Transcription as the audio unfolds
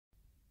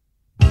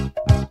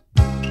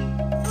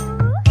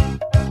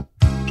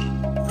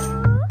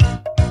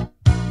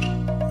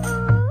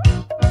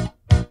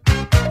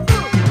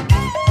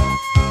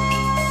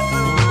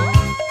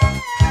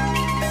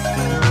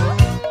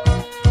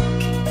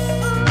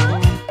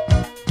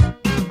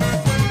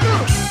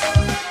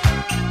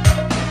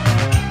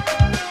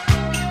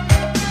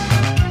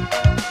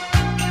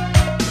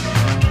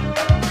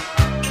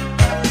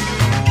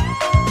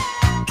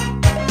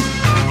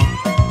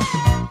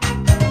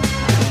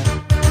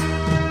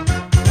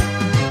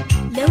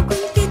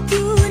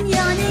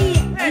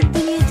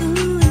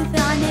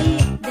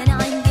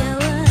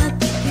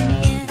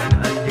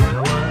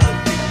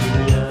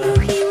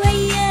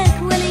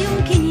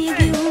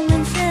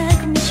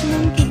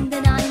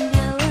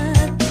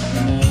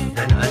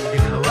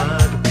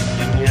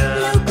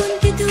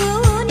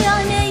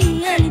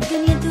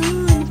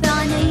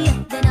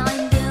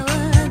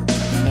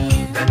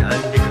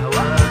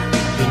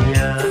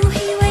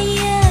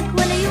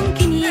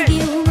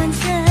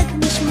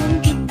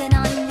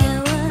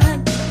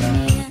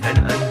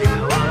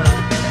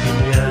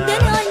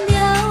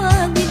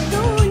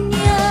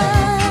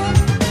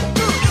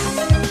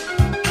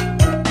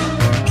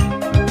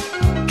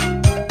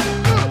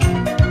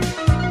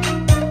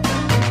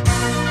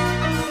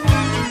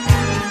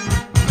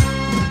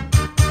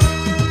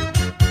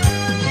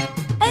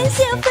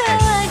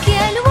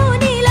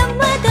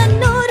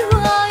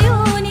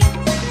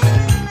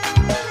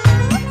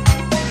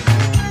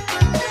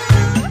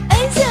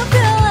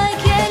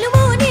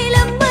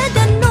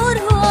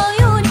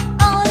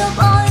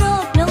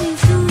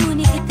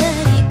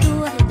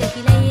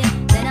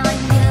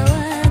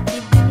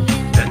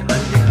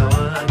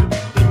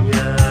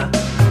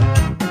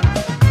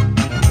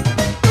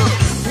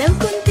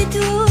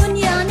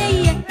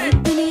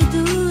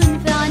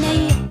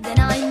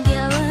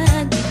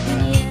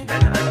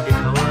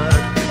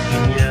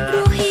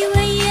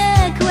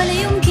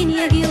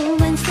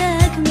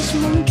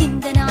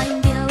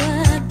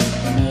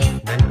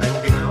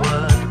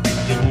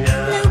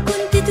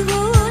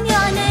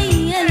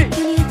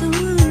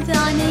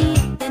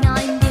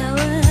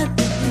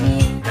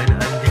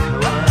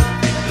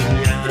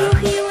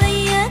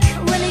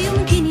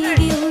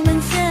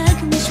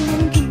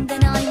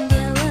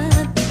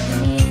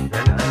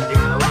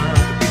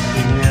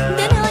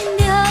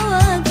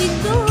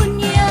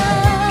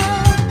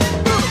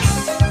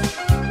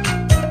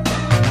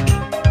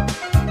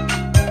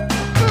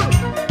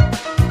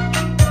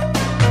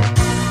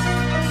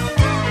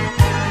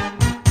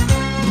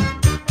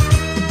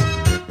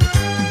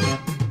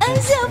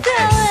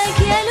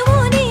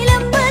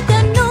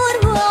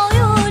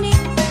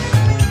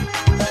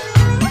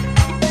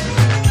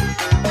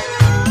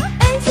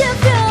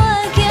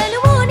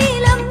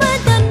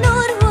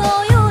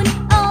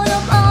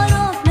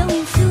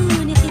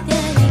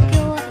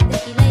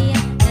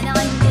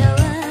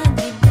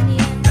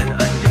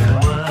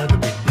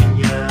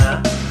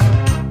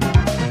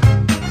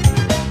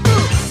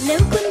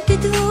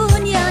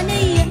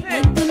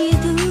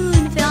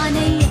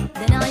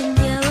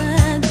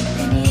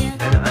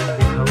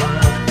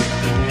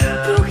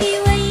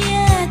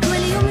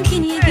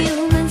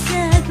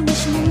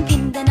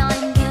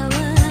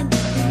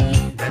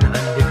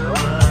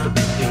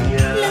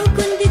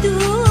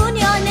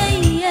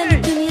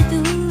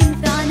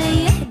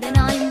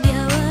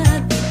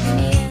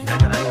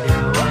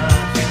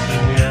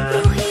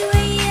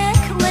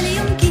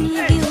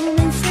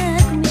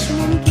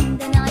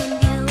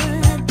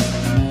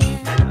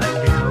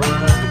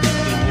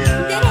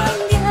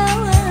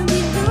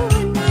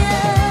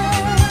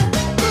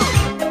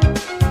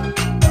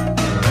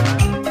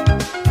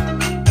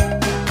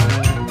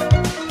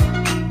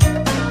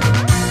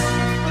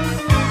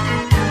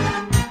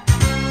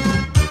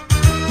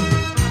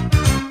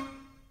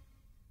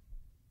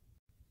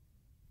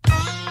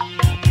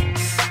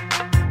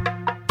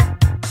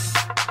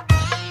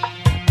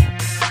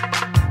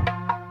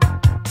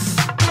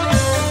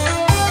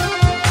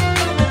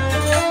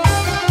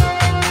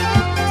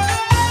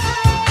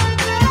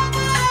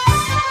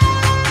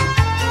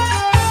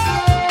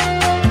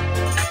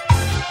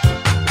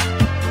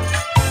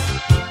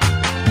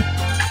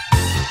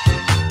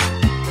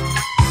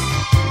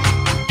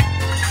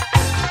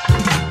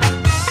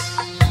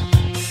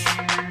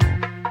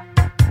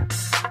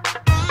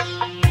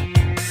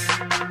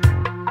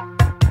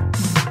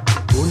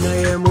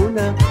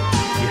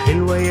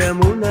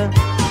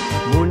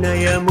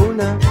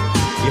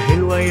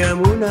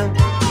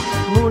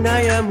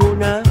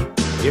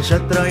يا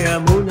شاطرة يا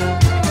منى،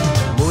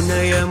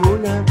 منى يا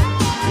منى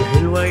يا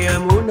حلوة يا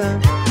منى،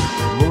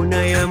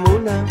 منى يا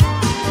منى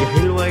يا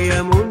حلوة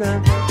يا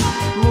منى،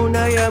 منى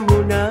يا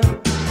منى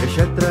يا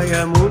شاطرة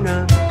يا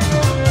منى.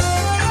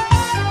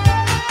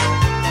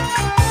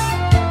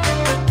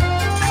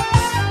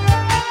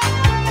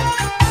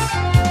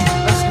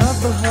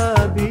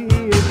 أصحابها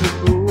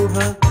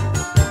بيحبوها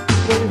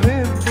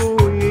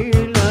ويحبوا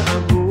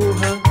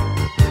يلعبوها،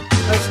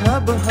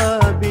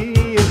 أصحابها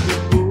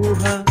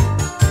بيحبوها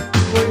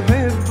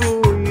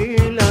ويحبوا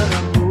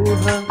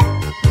يلعبوها،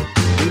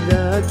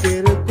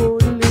 تذاكر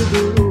كل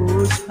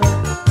دروسها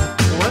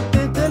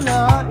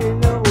وبتطلع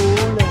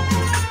الأولى،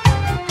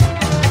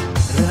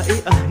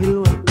 رائعة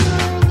حلوة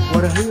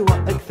ورهيوة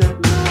أكثر،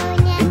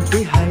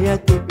 انتي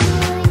حياتي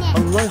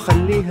الله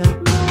يخليها،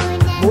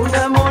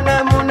 منى منى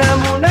منى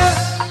منى.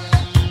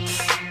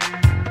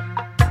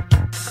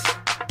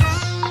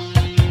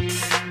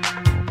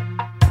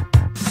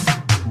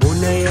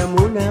 منى يا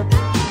منى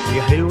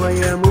يا حلوة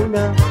يا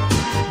منى،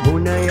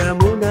 منى يا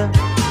منى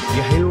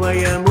يا حلوة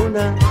يا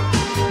منى،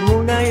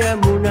 منى يا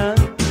منى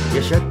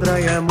يا شاطرة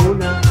يا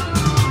منى،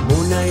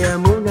 منى يا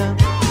منى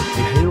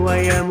يا حلوة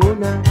يا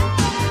منى،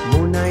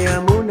 منى يا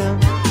منى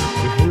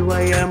يا حلوة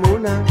يا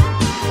منى،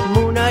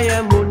 منى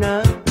يا منى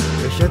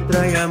يا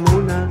شاطرة يا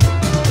منى.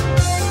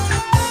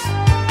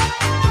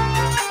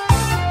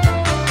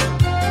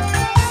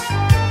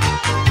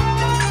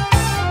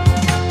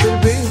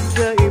 البيت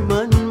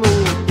دائما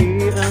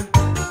مضيئة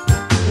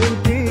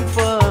وانتي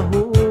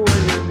فاهو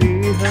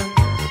ونبيها،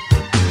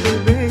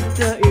 البيت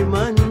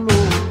دائما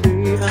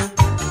مضيئة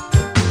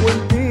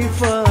وانتي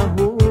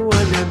فاهو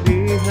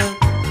ونبيها،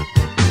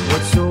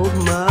 وتسوق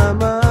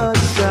ماما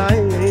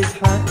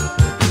تساعدها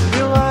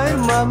بغير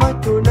ماما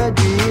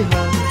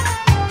تناديها،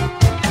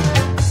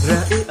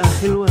 رائعة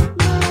حلوة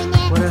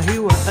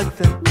ورهيوة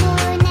أكثر،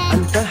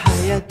 أنت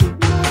حياتي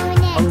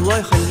الله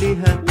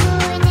يخليها،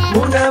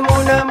 منى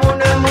منى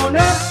منى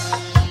منى.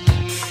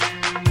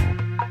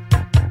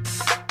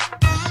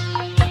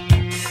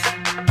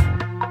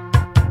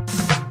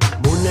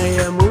 منى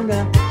يا منى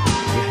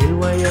يا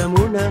حلوة يا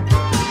منى،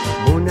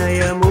 منى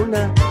يا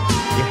منى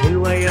يا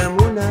حلوة يا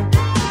منى،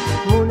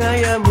 منى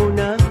يا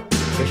منى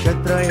يا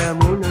شاطرة يا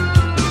منى،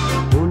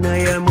 منى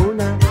يا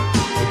منى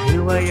يا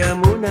حلوة يا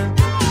منى،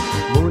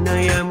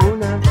 منى يا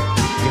منى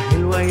يا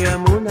حلوة يا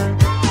منى،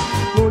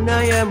 منى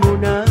يا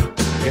منى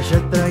يا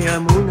شاطرة يا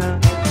منى.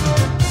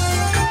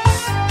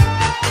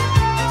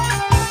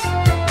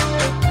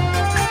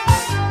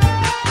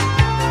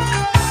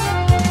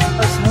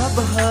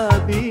 أصحابها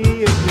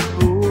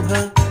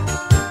بيحبوها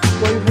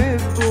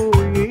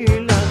ويحبوا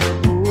يلعبوها،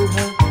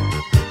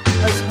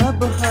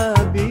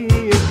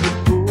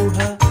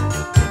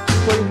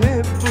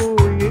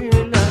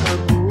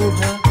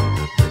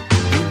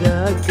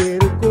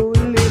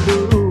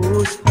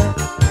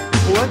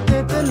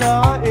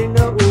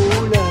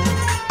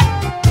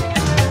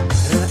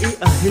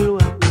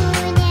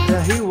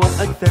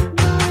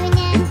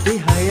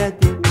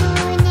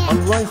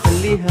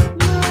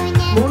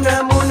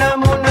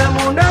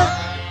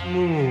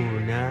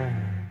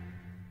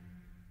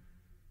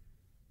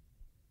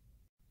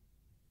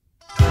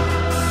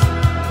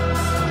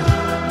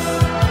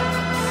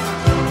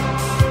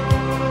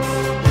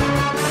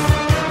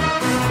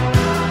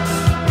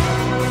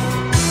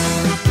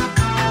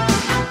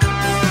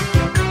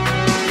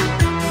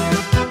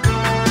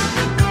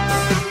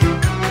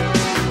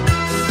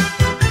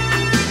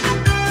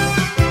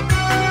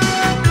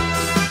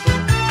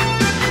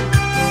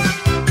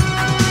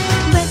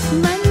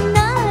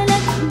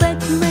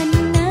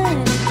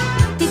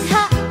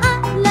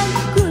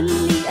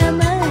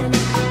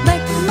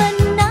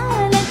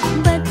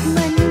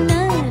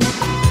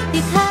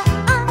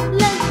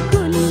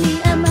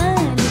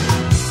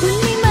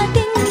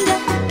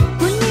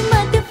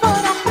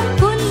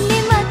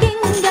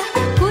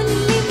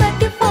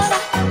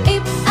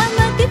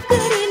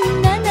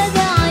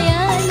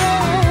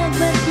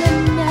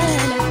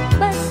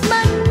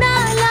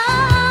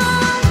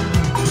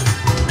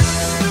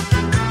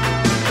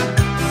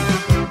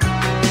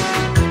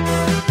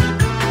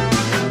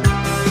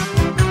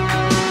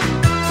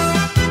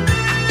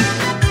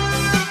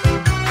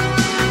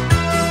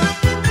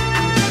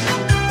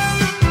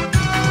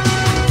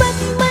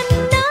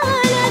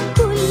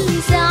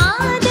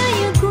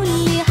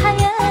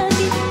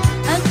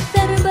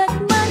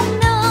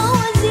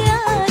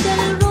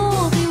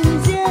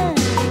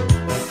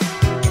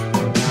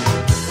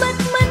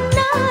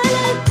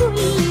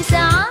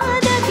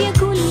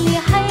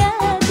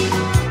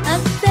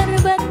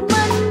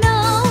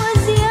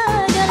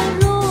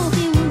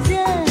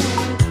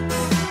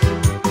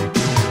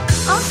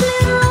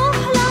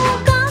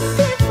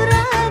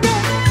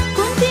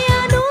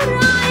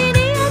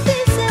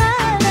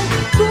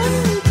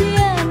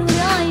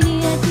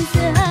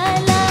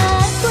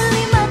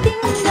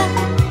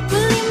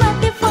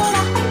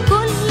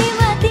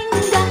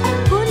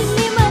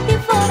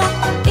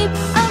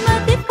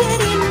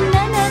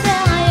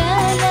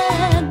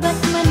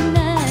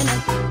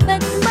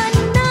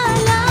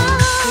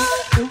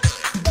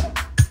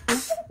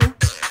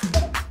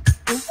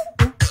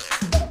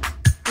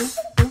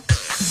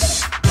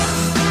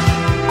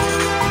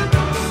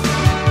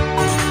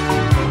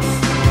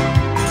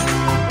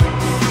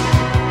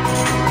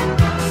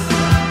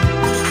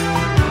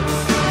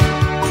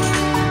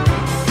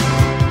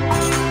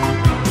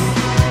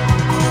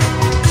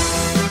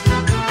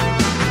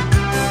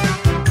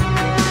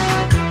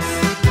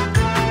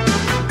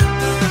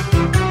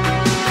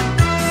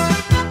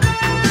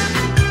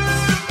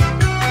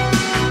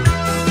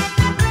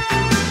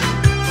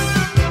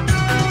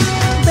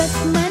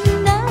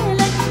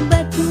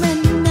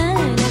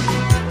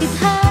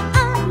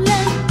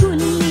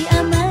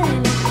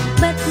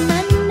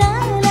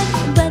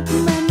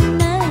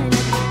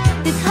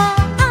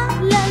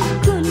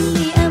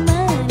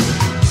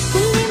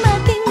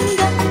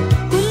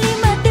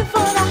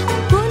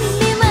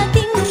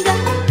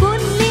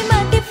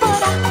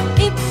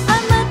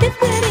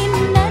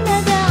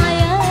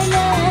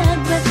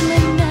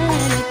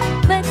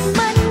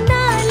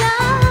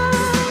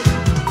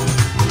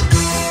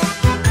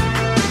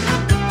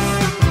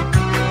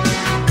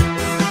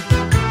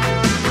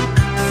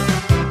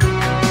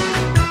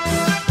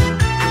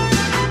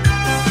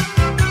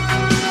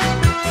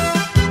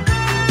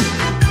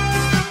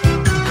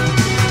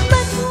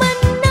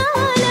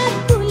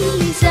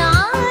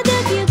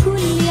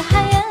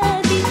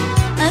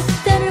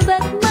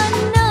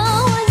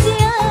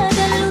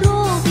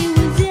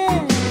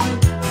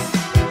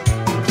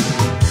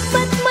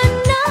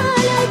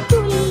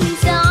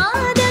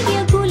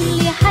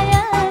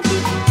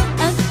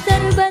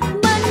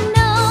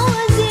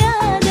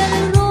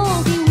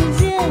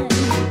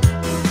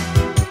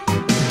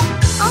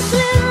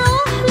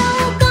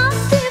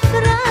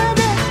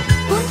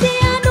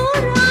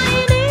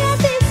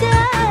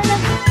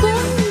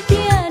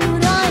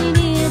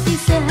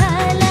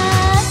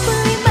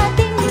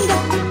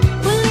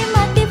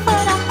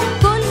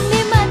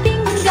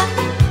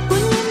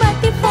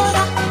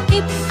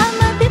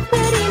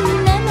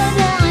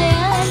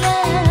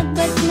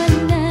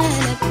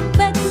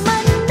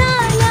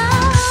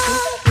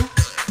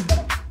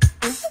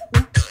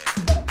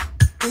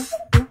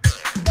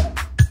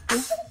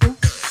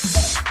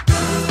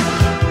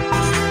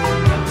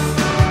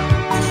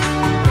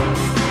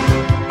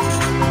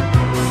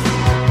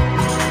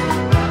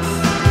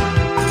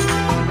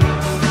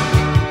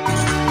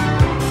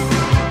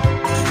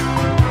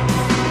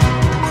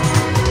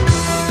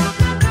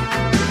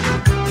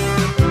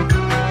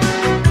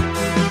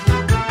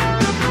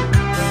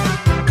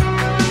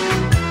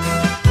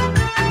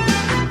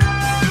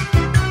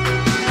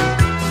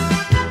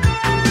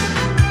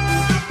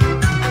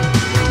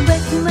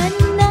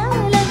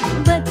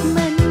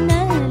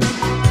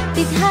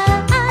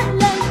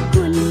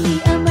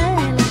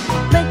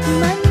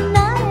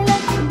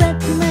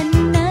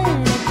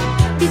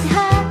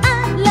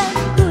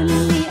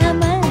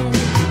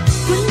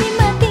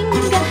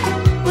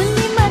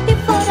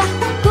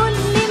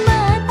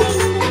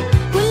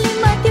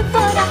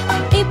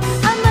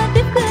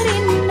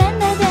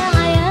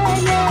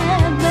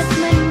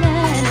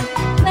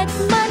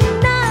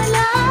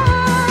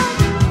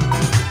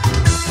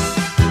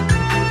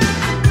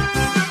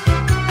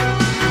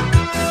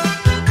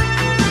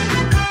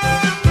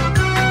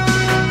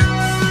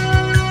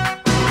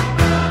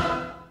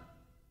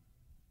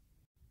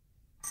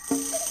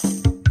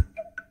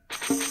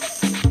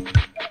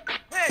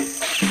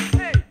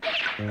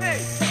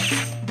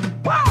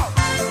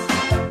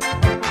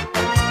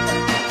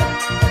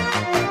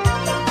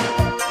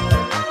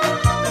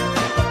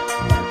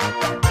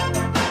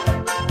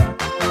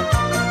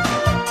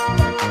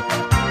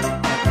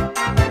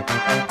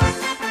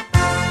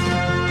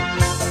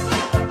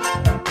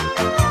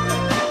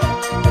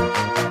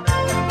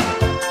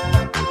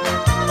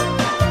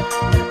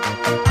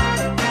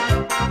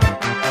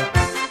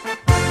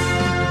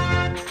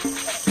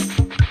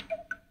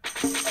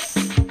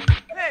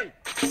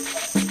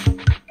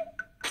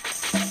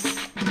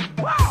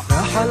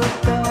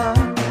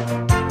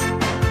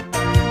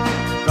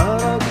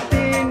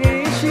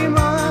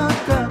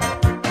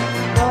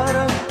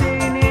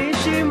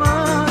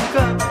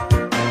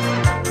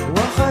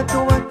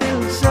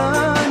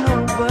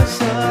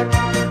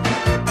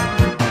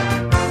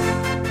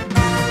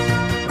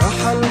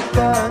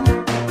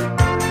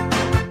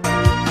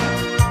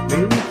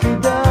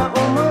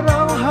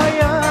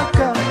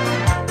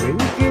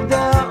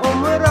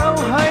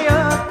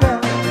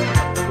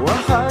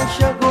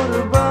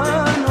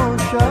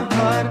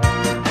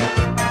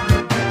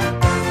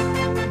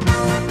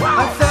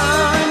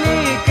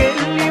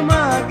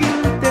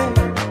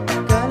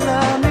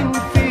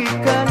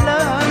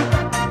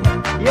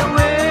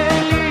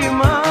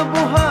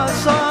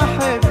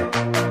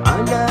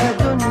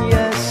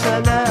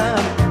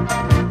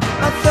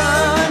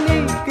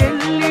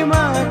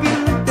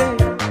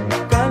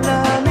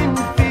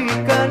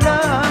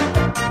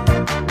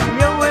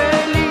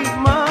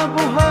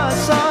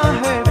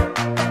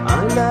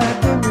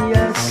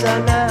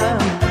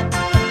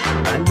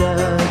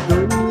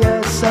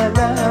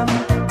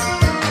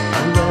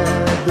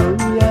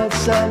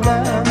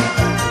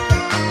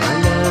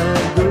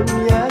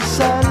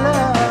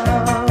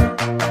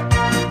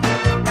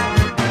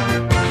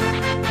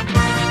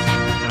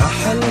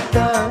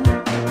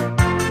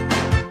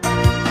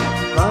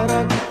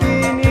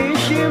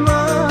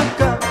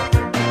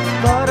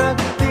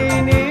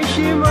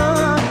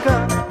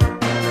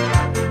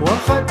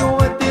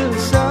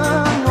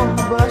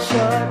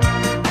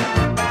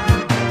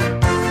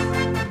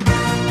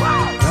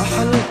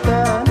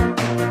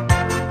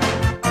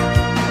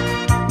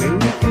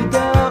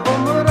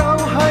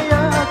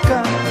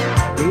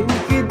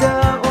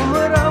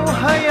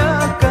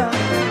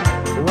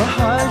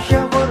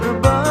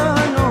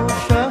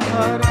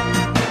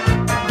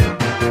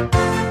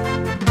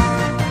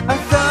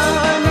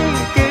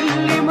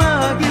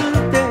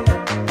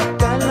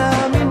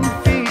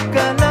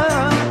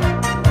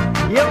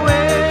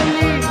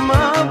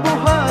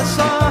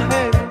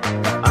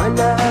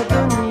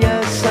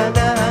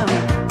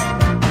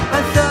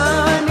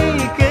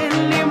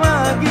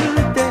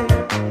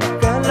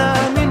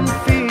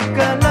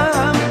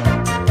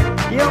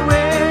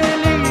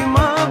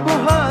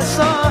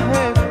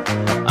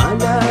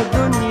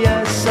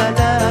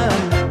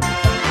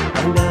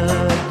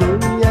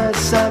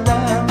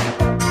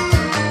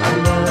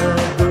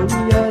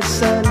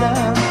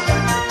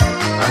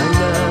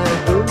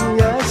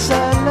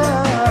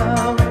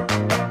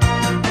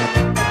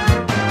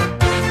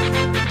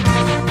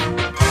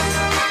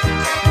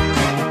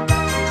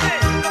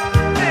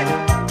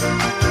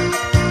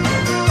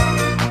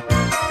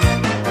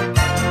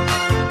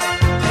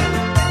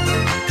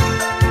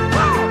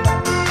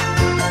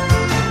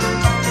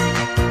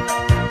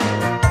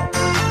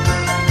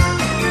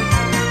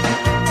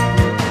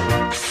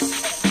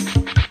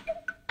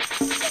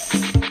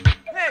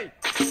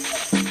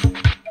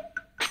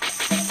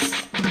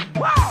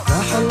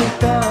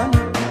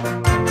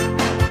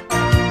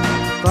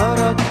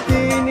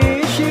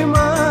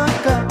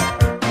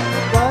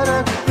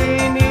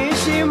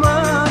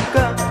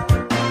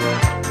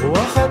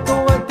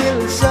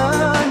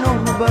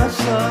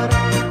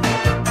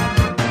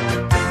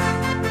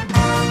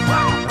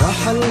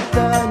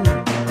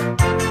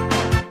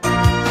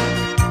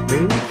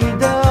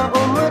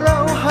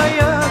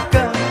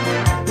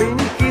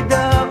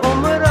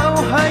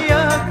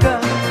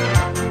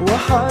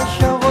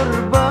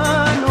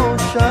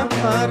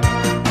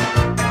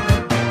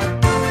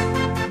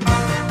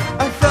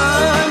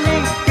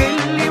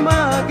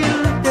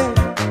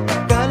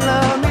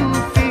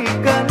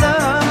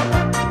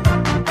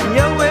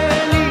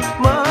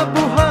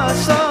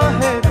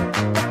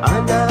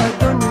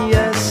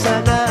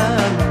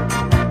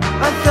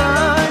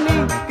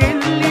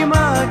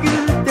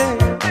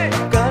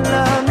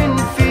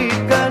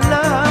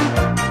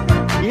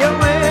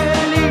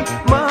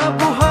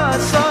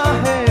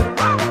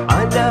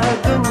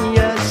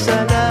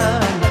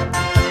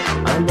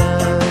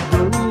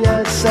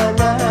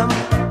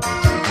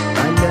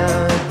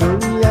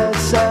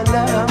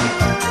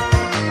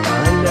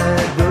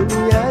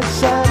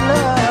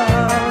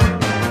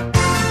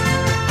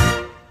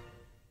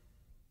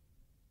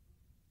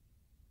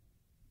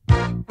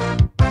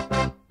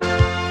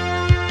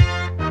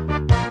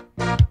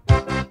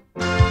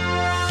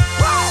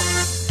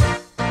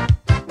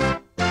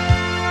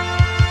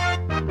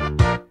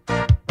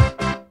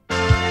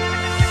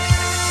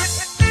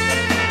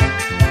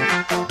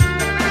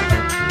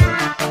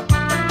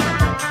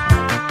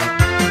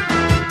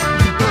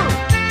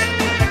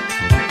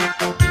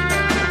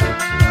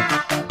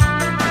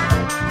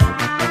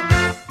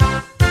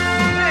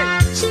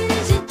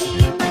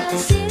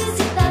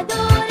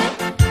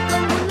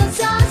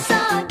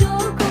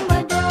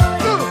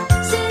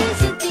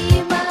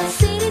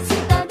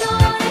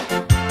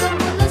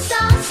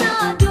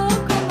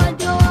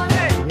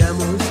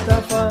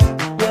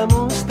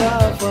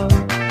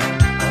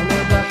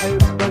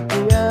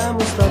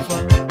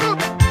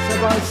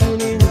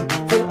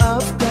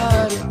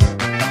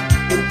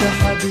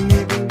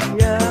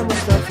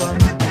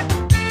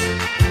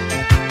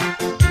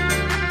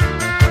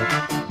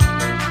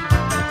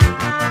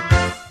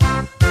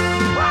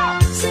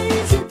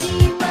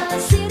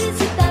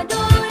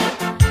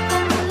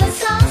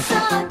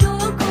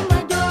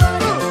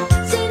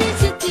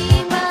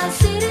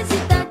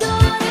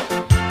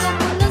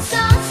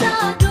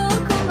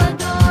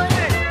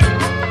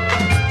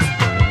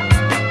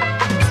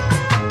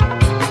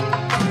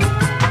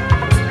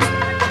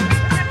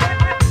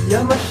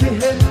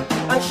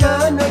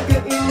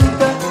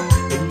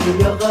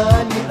 اللي يا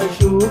غالي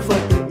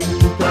أشوفك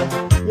انت،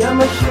 يا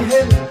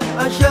مشهر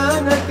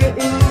عشانك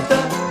انت،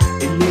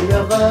 اللي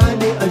يا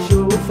غالي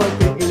أشوفك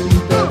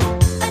انت.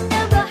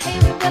 أنا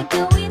بحبك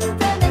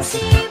وانت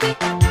نسيبي،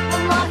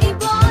 والله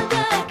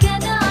بعدك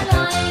أنا على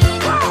عيني.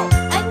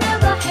 أنا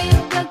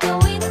بحبك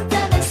وانت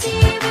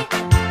نسيبي،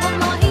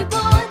 والله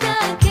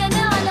بعدك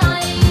أنا على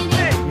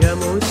عيني. يا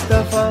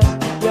مصطفى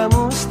يا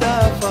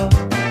مصطفى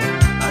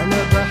أنا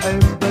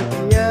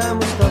بحبك يا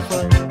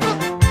مصطفى،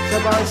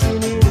 7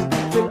 سنين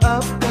في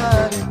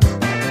الأفكار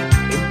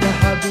انت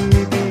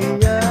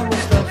حبيبي يا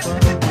مصطفى.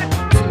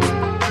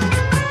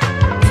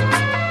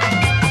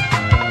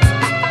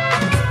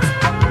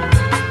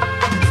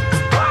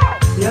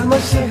 يا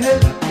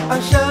مشهد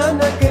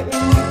عشانك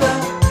انت،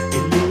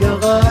 اللي يا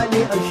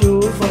غالي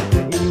أشوفك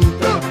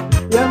انت،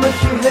 يا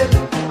مشهد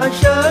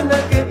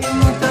عشانك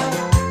انت،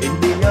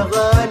 اللي يا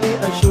غالي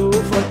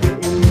أشوفك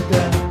انت.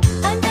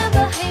 أنا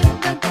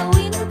بحبك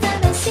وانت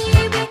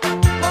نسيبي،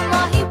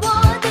 والله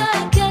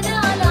بعدك أنا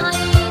على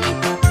عيني.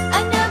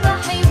 أنا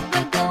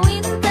بحبك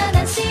وانت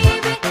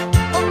نسيبي،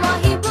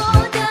 والله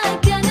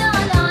بعدك أنا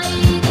على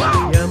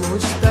عيني. يا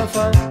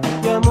مصطفى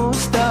يا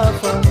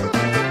مصطفى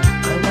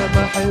أنا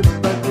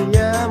بحبك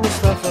يا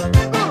مصطفى،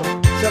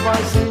 7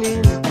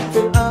 سنين في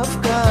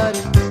الأفكار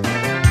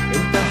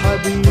انت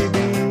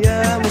حبيبي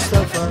يا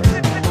مصطفى.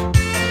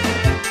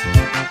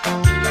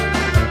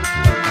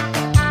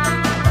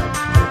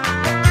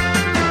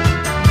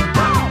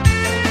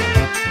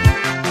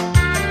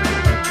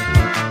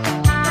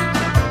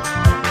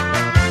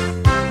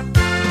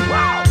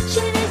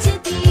 Scene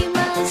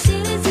settima,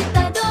 scene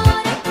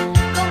zittadore,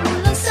 come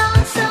lo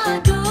salsa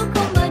tu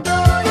come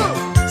adoro.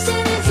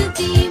 Scene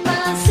settima,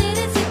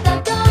 scene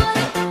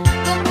zittadore,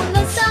 come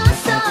lo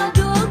salsa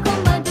tu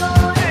come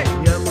adoro.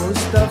 يا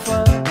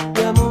مصطفى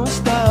يا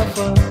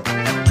مصطفى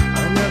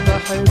أنا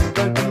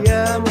بحبك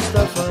يا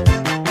مصطفى،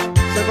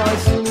 7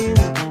 سنين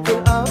في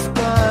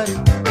الأفكار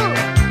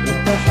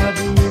انت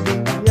حبيبي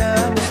يا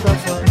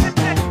مصطفى.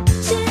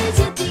 Scene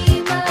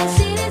settima,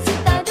 scene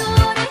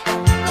zittadore,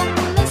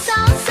 come lo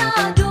salsa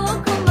tu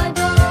come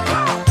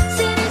adoro.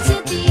 Scene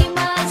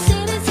settima,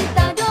 scene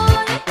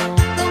zittadore,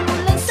 come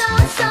lo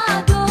salsa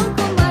tu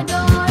come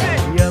adoro.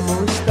 يا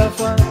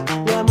مصطفى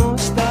يا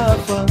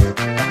مصطفى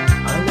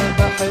أنا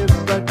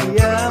بحبك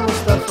يا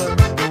مصطفى،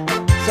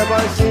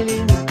 7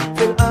 سنين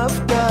في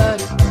الأفكار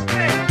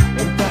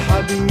انت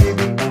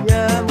حبيبي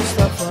يا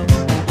مصطفى.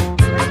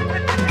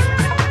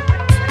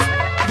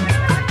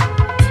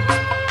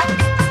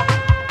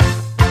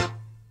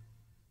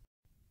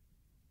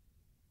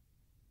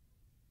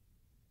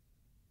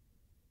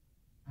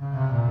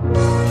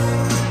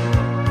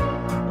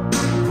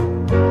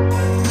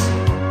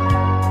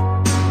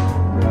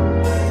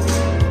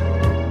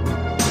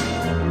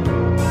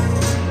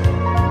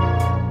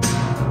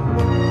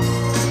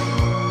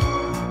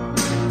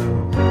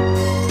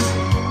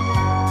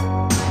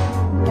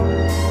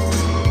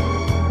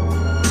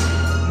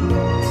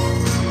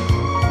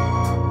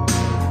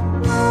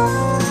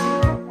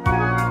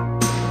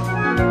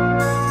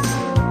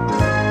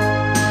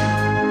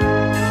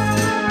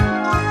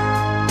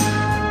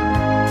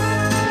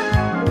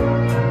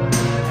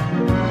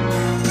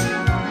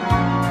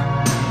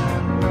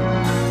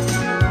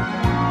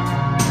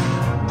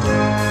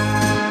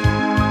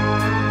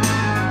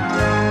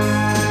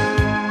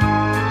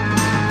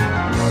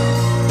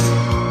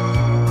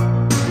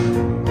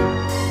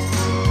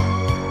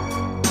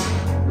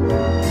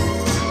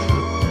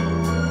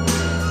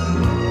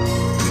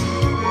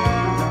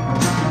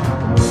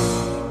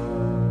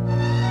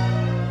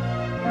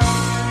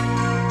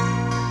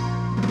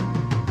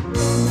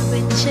 ما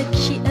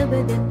بنشكش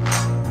أبدا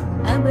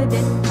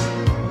أبدا،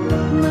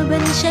 ما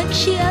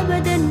بنشكش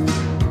أبدا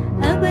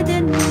أبدا.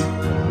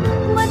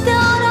 ما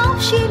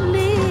تعرفش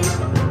ليه،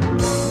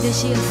 ده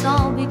شيء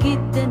صعب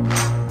جدا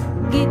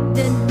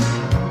جدا،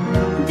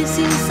 ده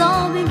شيء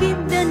صعب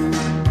جدا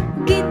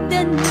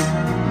جدا.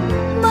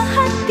 ما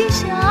حدش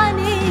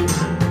عليه،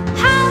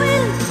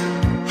 حاولت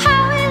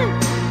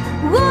حاولت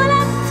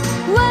غلط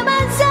وما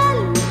زال.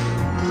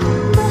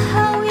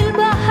 بحاول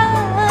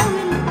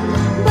بحاول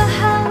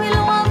بحاول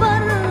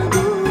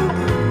وبرضه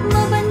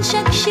ما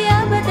بنشكش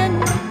أبدا.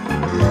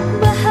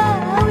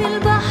 بحاول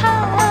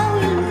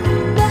بحاول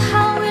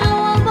بحاول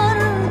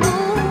وبرضه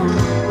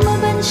ما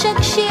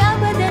بنشكش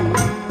أبدا،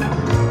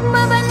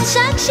 ما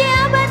بنشكش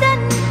أبدا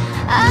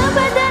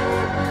أبدا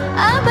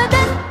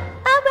أبدا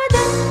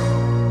أبدا.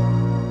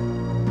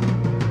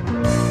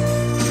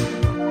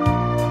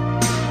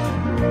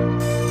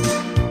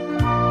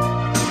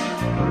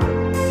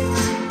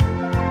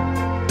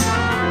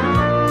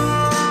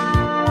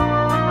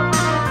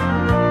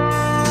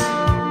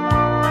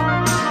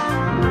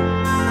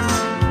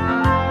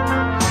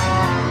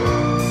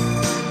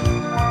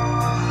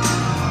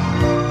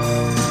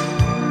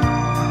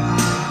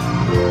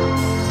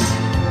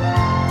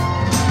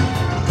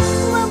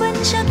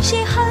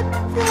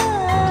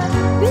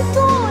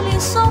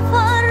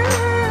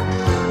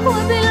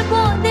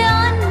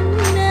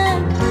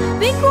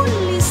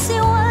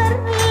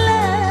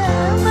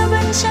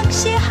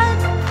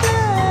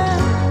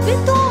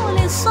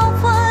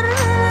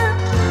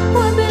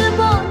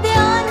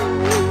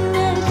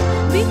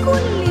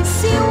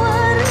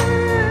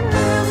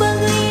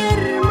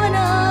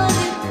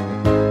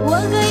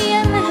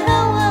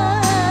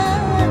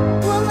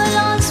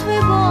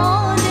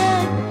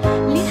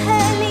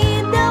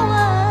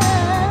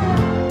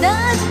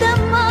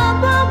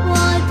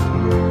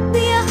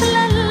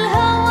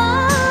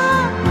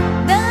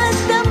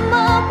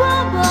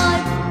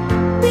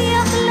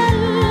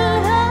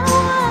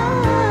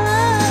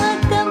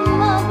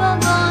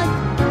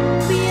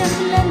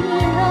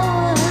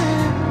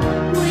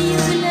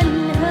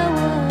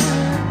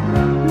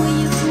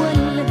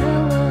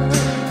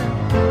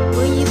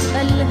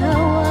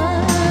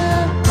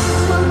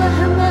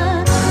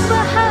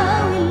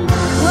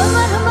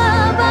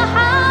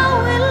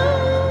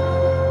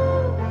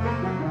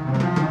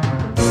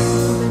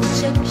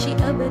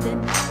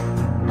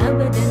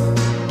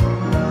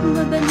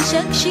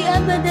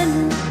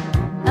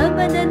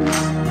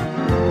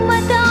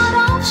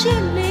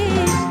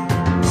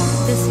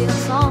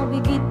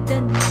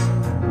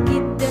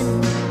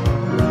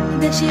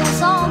 شيء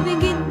صعب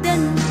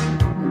جدا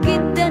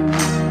جدا،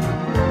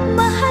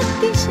 ما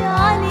حدش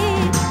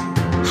عليك.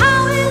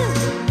 حاول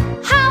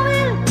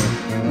حاول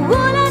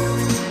غلط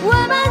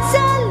وما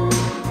زال،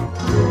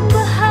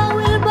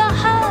 بحاول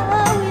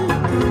بحاول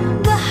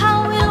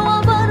بحاول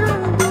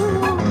وبرضه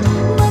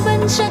ما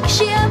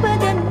بنشكش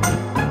أبدا.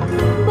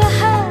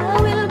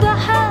 بحاول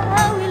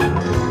بحاول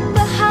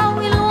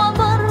بحاول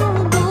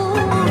وبرضه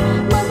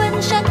ما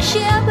بنشكش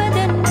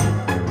أبدا،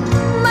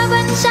 ما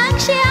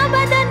بنشكش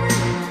أبدا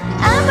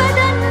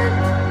أبدا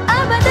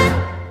أبدا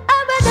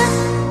أبدا.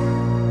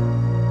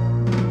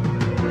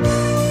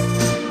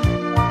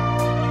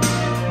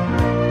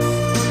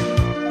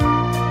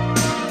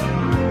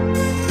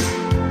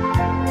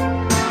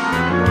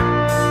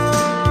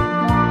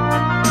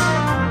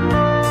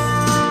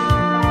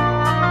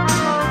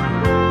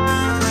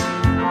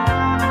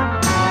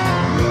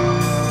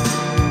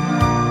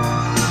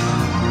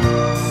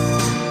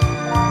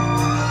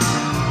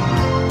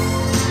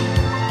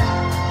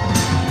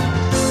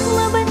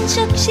 ما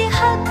بنشكش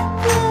حتى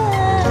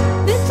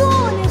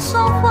بطول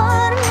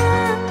السفر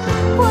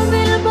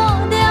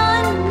وبالبعد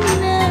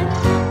عنك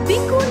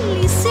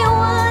بكل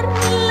الصور.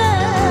 لا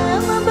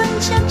ما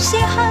بنشكش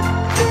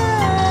حتى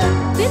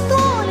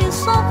بطول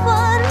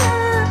السفر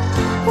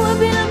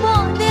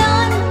وبالبعد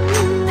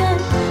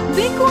عنك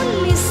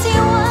بكل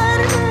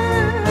الصور.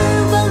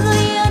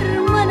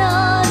 بغير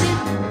مناظر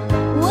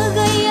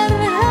وغير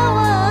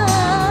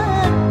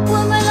هواك،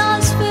 وما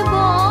العزف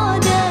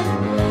بعدك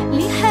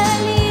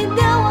لحالي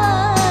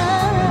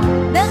دواء.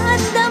 ده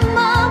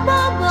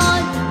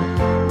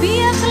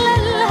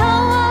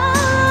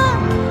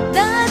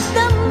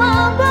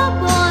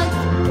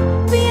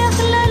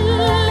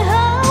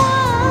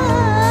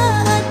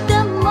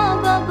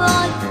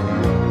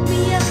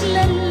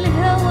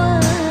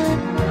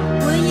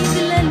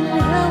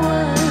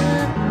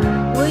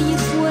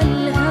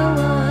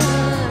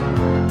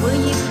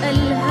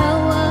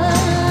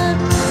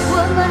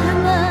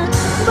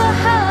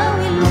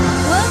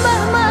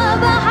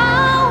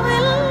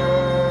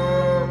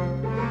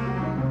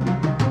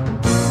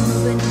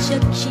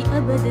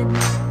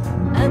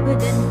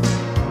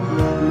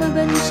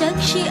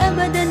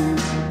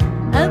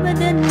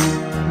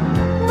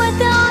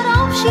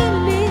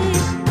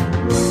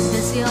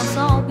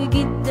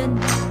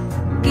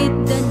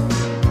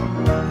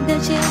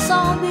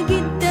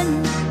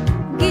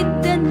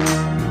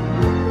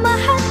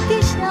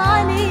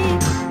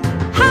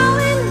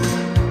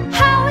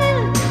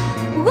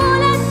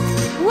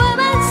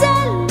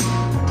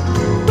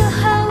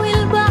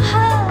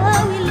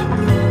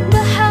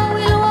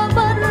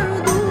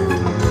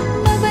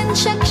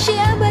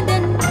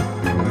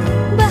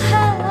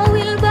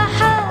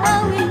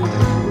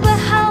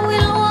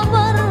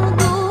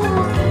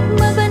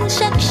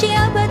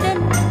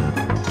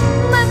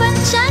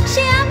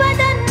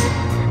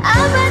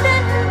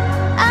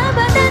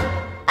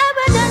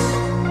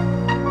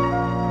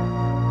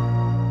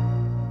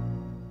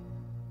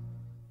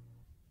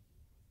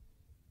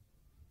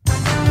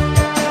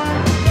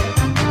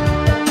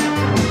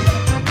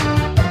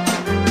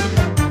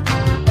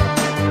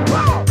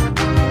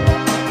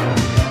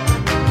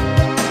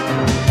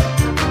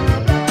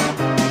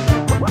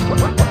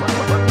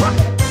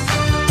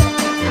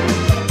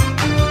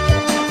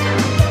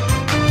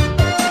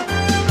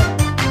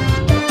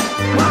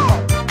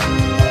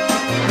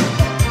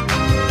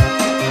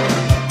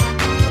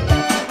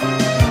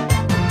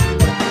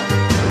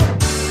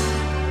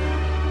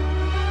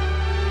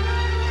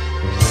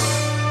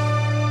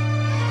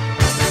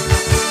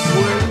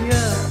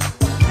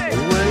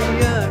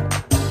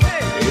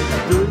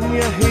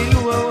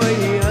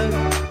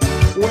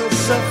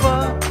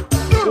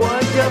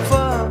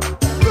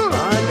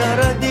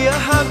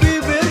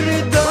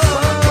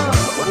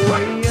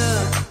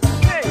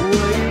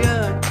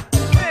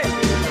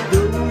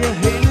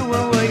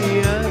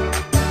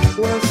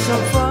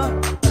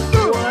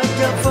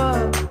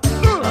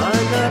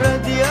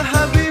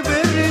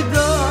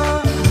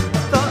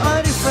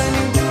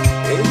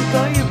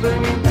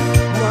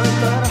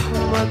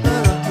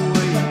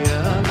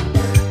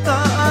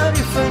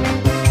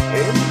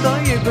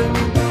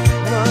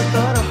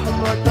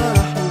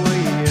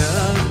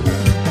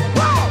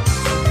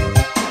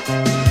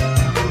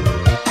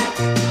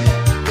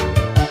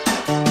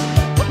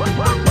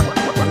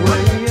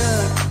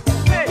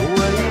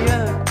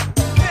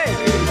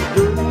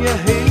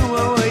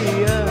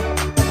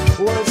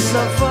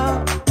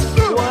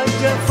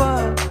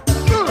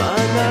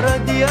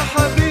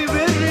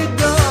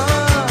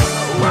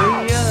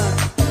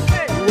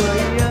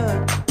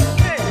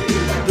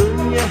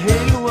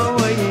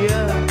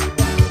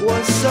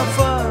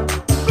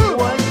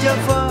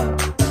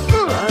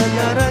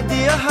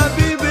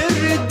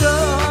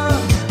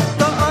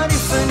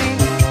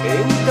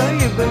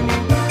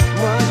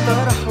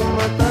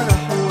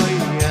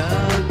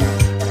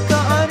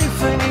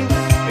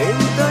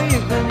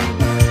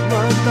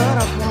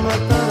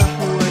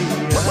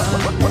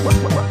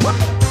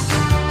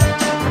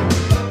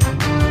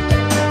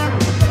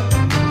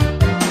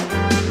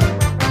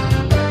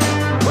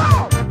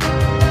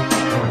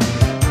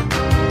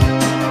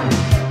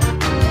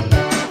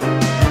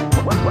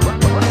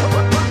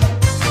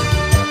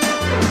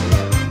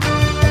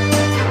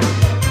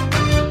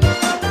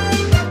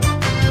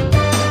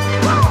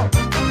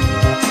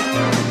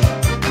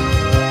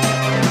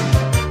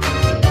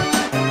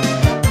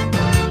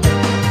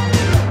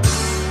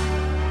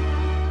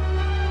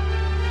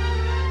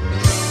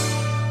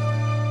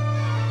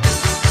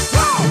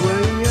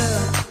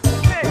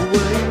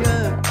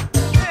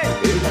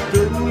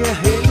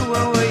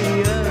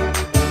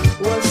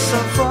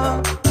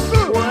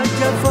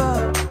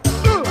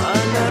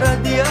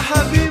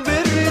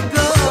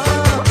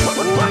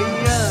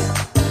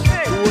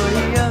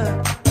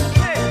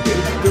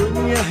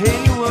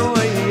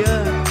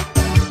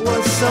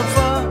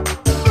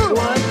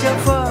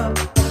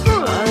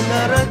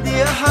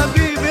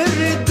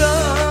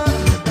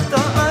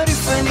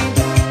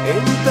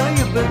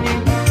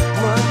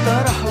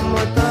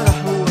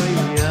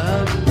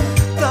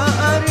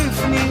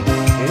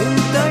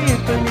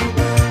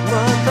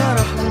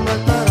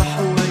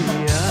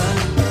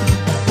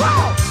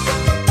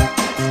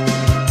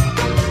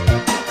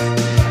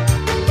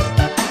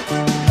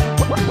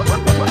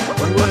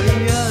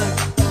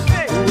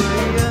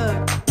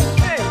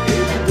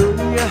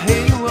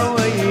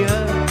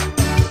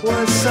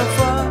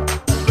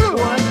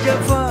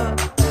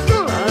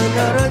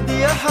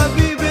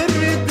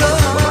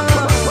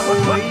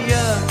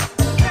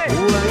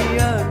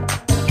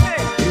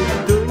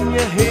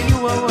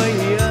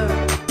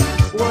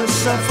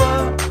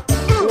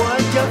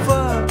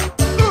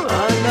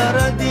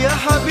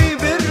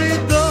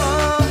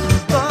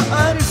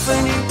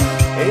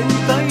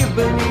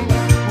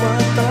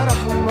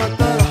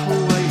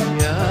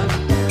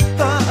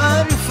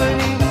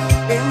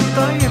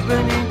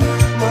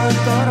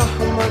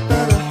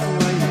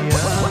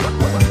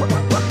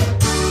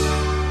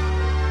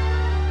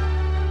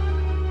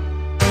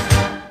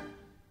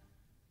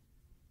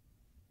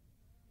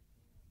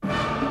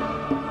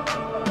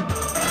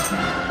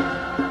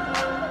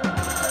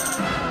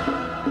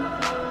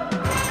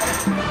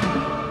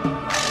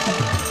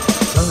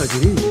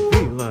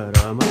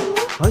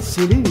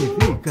غشني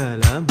في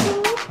كلامها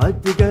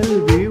هد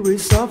قلبي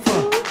وصفى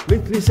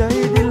مثل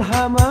سيد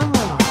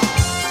الحمامة.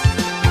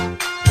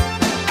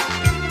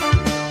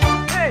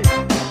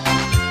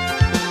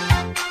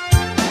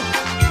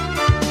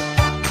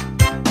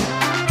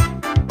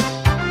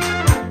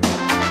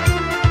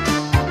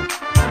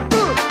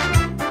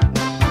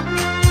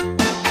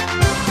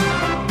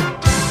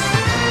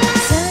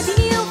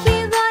 سادني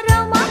وفي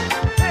غرامة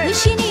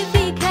غشني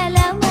في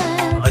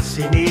كلامها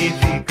غشني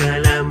في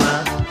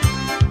كلامها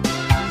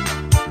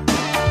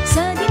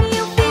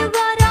سادني وفي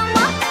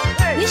غرامة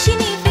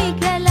غشني في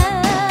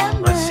كلامها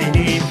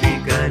غشني في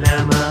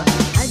كلامها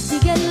هد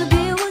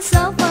قلبي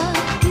وصفى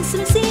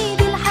مثل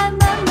سيد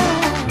الحمامة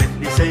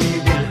مثل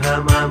سيد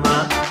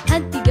الحمامة.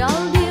 هد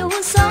قلبي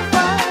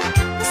وصفى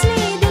مثل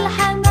سيد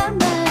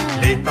الحمامة.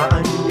 ليت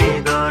عني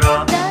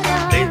درى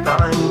ليت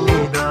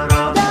عني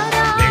درى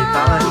ليت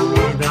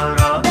عني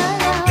درى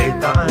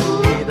ليت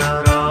عني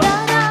درى.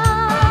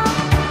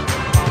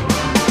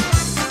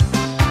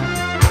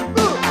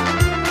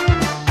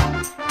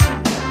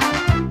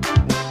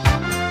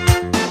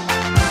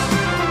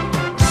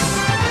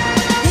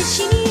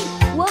 غشني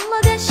والله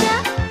دشا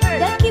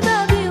دك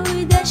بابي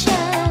ودشا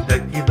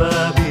دق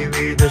بابي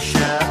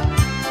ودشا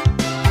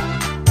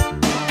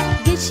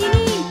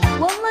غشني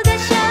والله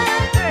دشا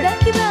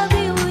دك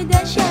بابي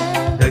ودشا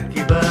دق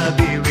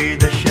بابي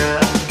ودشا.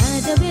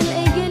 هذا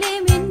بالعقل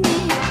مني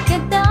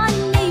قد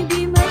عني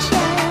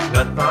بمشى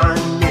قط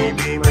عني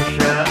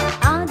بمشى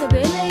هذا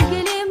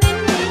بالعقل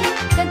مني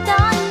قد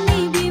عني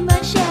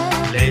بمشى.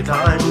 ليت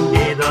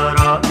عني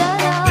درى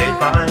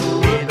ليت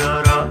عني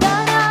درى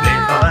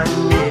ليت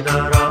عني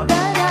درى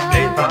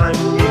ليت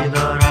عني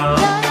درى.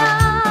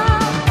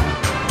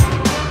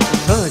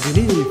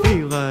 ساجني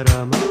في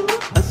غرامة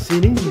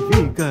حسني في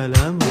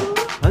كلامه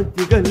هد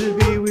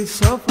قلبي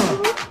والصفا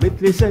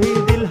مثل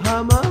سيد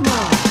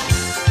الحمامة.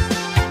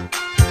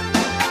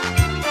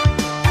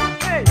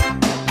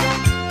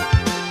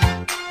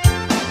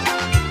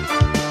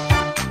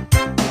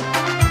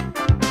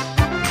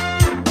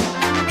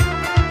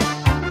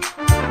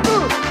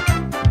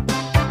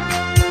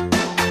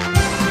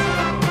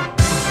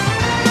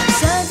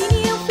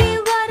 سادني وفي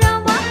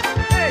غرامة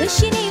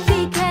غشني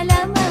في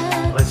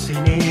كلامها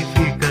غشني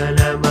في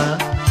كلامه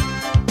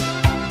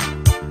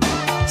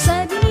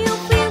سادني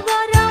وفي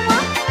غرامة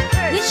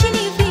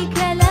غشني في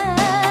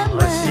كلامها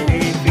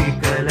غشني في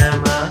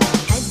كلامه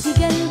هد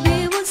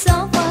قلبي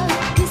وصفى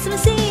مثل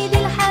سيد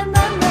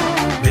الحمامة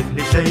مثل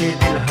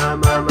سيد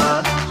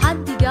الحمامة.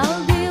 هد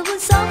قلبي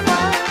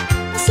وصفى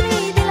مثل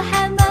سيد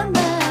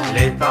الحمامة.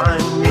 ليت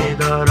عني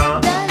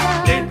درى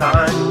ليت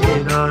عني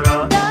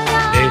درى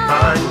ليت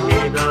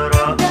عني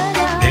درى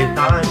ليت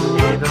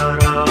عني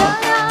درى.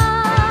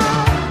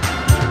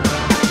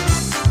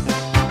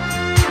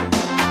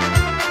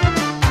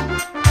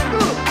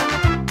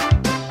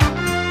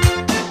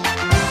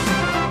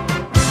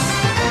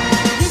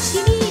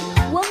 غشني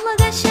والله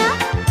غشا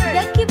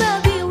دك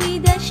بابي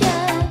ودشا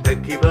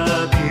دق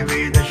بابي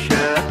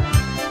ودشا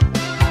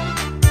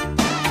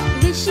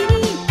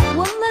غشني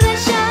والله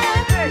غشا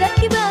دك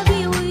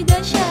بابي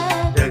ودشا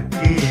دق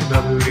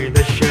بابي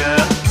ودشا.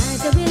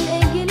 هذا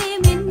بالعقل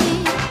مني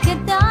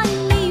قد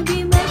عني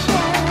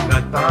بمشى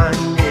قط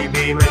عني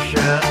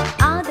بمشى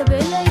هذا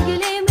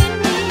بالعقل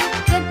مني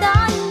قد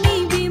عني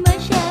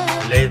بمشى.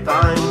 ليت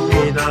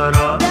عني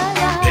درى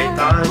ليت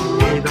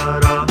عني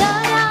درى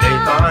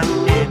ليت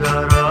عني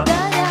درى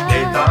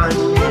ليت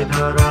عني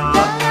درى.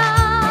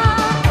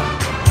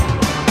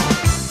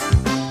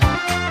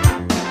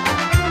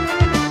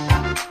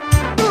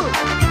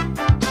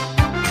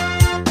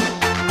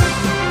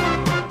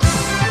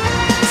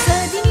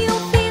 سادني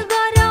وفي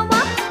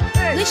غرامة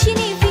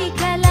غشني في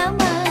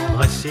كلامها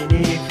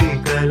غشني في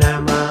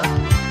كلامه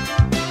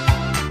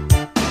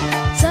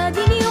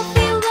سادني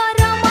وفي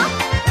غرامة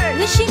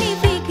غشني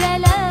في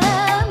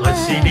كلامها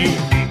غشني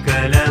في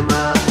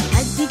كلامه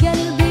هد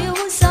قلبي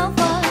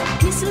وصفى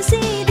مثل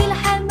سيد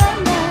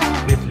الحمامة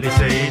مثل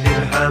سيد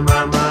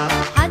الحمامة.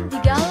 هد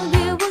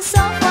قلبي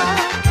وصفى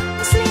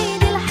مثل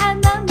سيد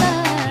الحمامة.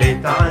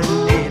 ليت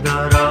عني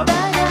درى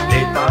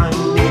ليت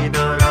عني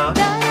درى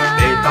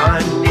ليت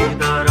عني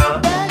درى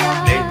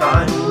ليت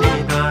عني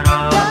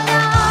درى.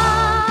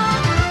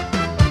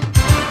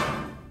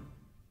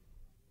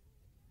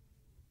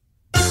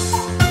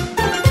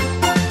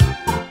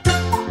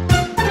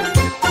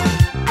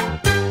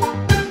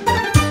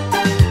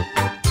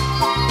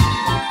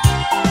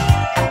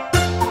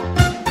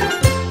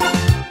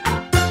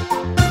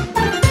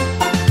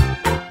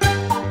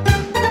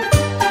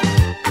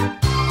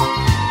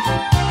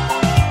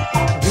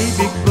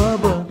 بيبك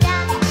بابا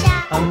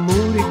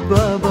أمورك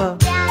بابا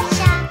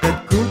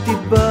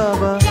كتكوتك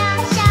بابا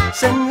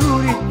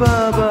سنورك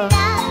بابا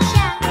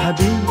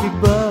حبيبك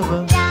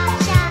بابا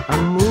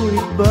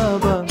أمورك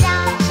بابا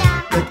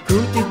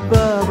كتكوتك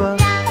بابا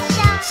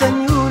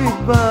سنورك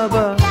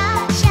بابا.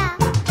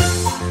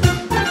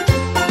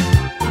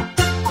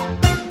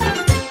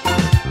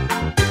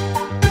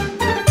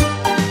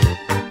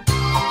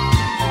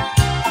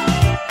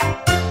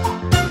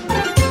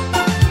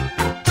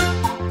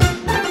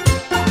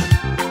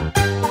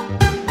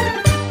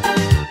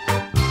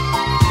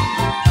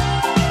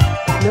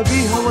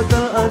 نبيها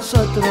وتلقى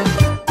سطرة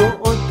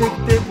تقعد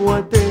تكتب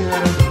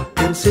وتقرا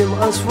ترسم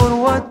أصفر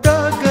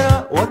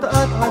وتقرا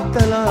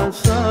وتقطع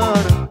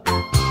الآثار.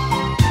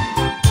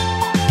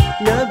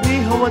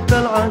 نبيها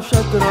وتلقى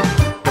شطرة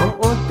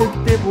تقعد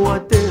تكتب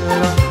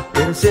وتقرا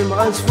ترسم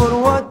أصفر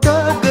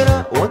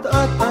وتقرا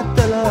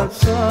وتقطع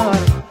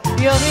الآثار.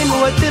 يا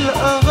غنوة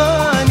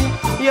الأغاني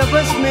يا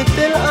بسمة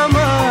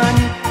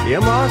الأماني يا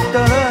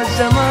معطر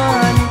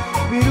الزمان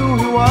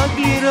بروحي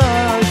وعقلي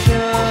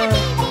راشا.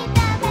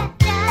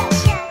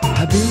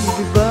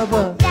 حبيبي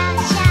بابا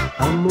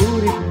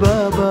أمورك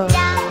بابا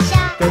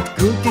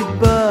كتكوتك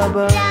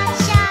بابا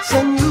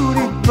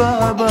سنيورك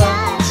بابا.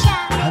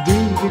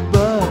 حبيبي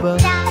بابا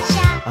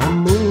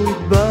أمورك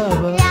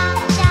بابا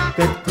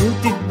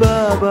كتكوتك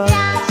بابا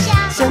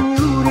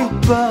سنيورك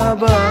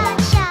بابا.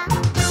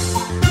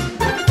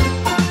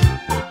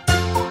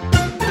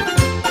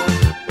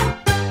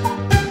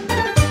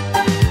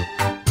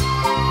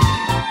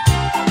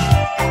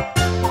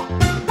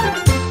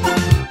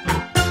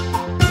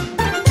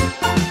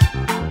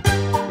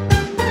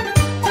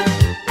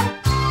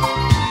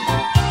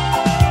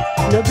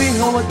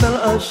 نبيها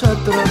وتلقى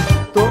شطرة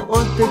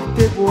تقعد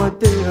تكتب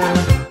وتقرا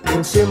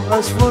ترسم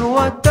أصفر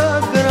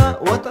وتقرا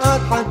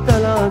وتقطع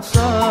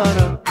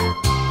الآثار.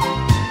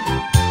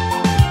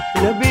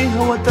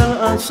 نبيها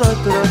وتلقى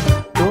شطرة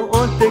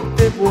تقعد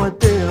تكتب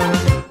وتقرا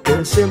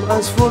ترسم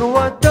أصفر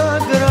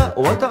وتقرا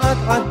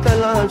وتقطع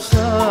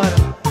الآثار.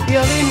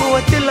 يا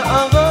غنوة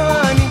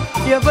الأغاني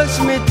يا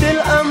بسمة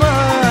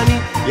الأماني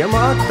يا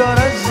معطر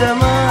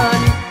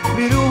الزمان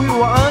بروحي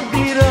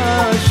وعقلي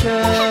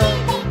راشا.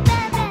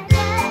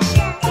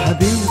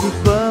 حبيبك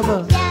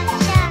بابا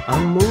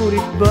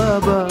أمورك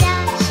بابا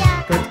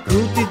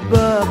كتكوتك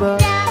بابا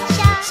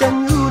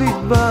سنيورك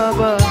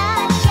بابا.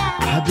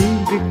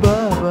 حبيبك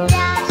بابا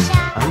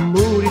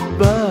أمورك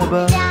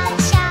بابا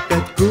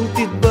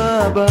كتكوتك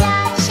بابا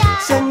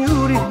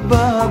سنيورك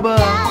بابا.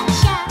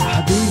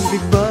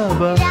 حبيبك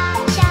بابا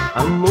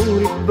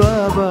أمورك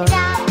بابا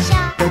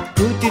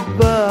كتكوتك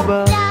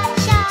بابا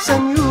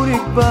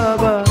سنيورك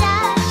بابا.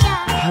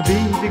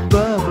 حبيبك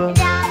بابا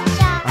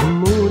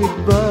أمورك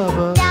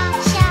بابا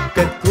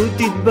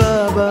كتكوتك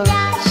بابا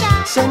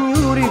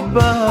سنيورك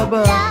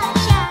بابا.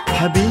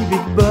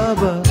 حبيبك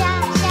بابا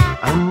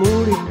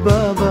أمورك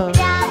بابا